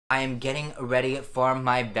I am getting ready for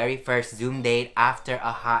my very first Zoom date after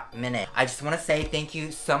a hot minute. I just want to say thank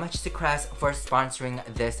you so much to Crest for sponsoring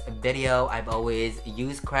this video. I've always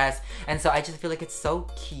used Crest, and so I just feel like it's so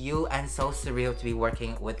cute and so surreal to be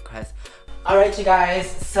working with Crest. Alright you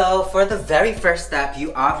guys, so for the very first step,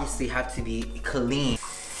 you obviously have to be clean.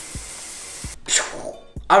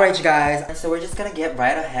 Alright you guys, so we're just gonna get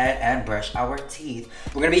right ahead and brush our teeth.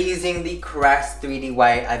 We're gonna be using the Crest 3D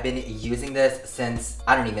White. I've been using this since,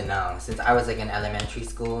 I don't even know, since I was like in elementary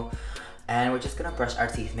school. And we're just gonna brush our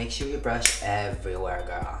teeth. Make sure you brush everywhere,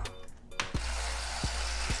 girl.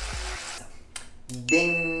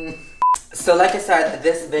 Ding! So like I said,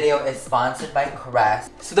 this video is sponsored by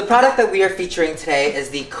Crest. So the product that we are featuring today is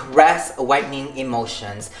the Crest Whitening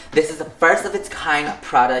Emulsions. This is the first of its kind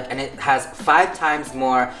product, and it has 5 times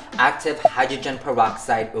more active hydrogen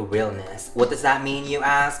peroxide realness. What does that mean, you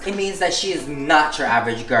ask? It means that she is not your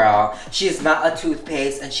average girl. She is not a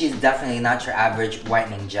toothpaste, and she is definitely not your average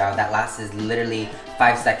whitening gel that lasts literally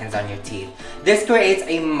 5 seconds on your teeth. This creates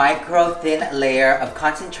a micro thin layer of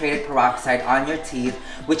concentrated peroxide on your teeth,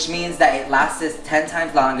 which means that it lasts 10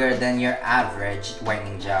 times longer than your average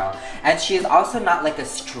whitening gel. And she is also not like a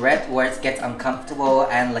strip where it gets uncomfortable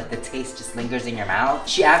and like the taste just lingers in your mouth.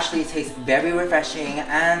 She actually tastes very refreshing,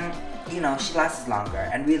 and you know, she lasts longer,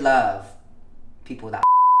 and we love people that.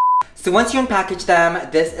 So once you unpackage them,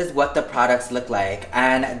 this is what the products look like,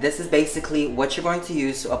 and this is basically what you're going to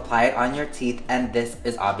use to apply it on your teeth, and this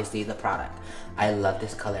is obviously the product. I love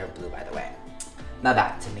this color of blue, by the way. Now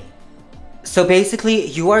back to me. So basically,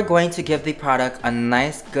 you are going to give the product a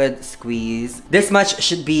nice good squeeze. This much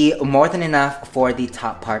should be more than enough for the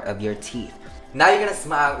top part of your teeth. Now you're gonna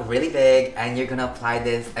smile really big, and you're gonna apply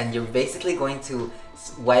this, and you're basically going to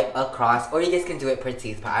swipe across, or you guys can do it per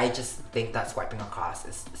teeth, but I just think that swiping across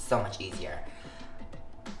is so much easier.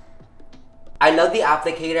 I love the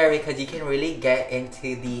applicator because you can really get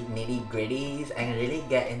into the nitty gritties and really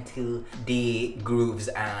get into the grooves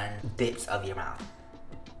and dips of your mouth.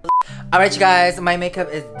 Alright you guys, my makeup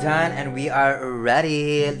is done and we are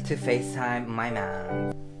ready to FaceTime my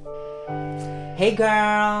man. Hey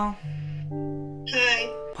girl! Hi.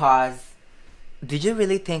 Pause. Did you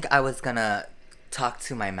really think I was gonna talk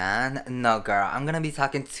to my man? No girl, I'm gonna be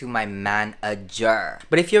talking to my manager.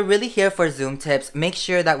 But if you're really here for Zoom tips, make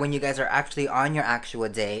sure that when you guys are actually on your actual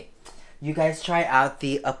date, you guys try out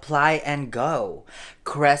the Apply and Go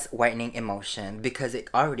Crest Whitening Emulsion because it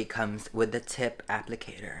already comes with the tip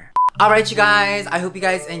applicator. Alright you guys, I hope you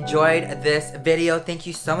guys enjoyed this video. Thank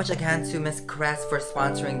you so much again to Miss Crest for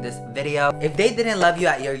sponsoring this video. If they didn't love you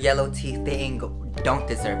at your yellow teeth, they don't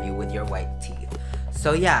deserve you with your white teeth.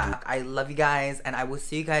 So yeah, I love you guys, and I will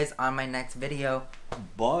see you guys on my next video.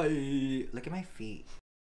 Bye! Look at my feet.